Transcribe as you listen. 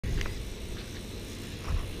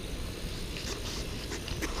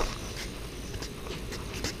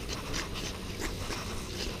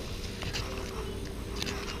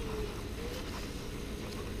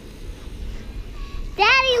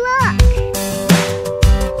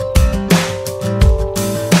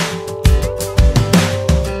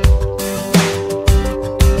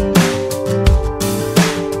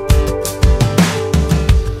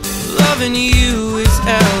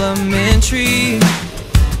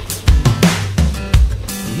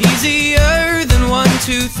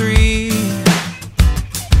2, 3.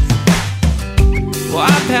 Well,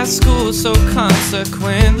 I passed school, so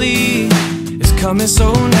consequently it's coming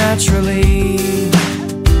so naturally.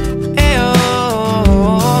 Ayo.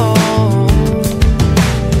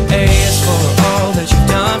 A is for all that you've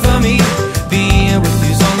done for me. Being with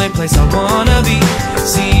you's the only place I wanna be.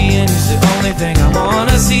 Seeing you's the only thing I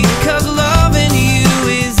wanna see. Cause loving you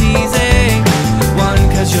is easy. 1,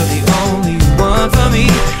 cause you're the only one for me.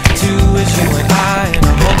 2 is you and I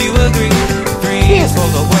hope you agree. 3 is for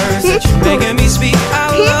the words that you're making me speak. I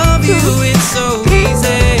love you, it's so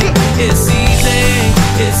easy. It's easy,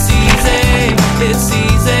 it's easy, it's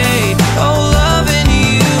easy. Oh, loving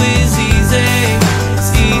you is easy, it's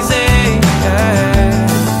easy, yeah.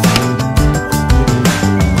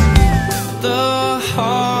 The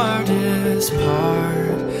hardest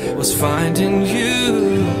part was finding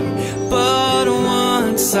you, but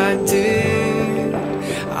once I did,